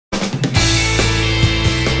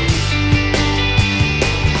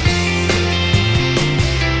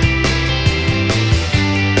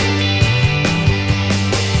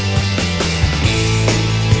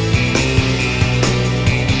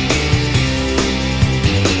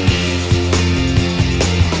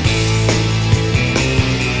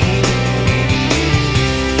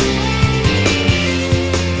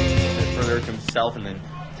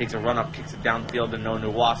makes a run up, kicks it downfield, and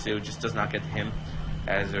Nuwasu just does not get to him,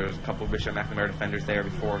 as there's a couple of Bishop McNamara defenders there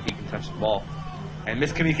before he can touch the ball. And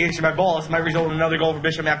miscommunication by Bolus might result in another goal for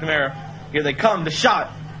Bishop McNamara. Here they come, the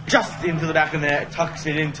shot just into the back of the net, tucks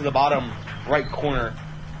it into the bottom right corner.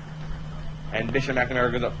 And Bishop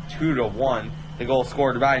McNamara goes up 2-1. The goal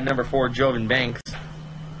scored by number 4, Jovan Banks.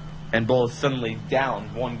 And Bolus suddenly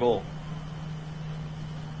down 1 goal.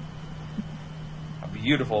 A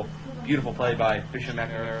beautiful, beautiful play by Bishop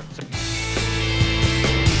McNamara.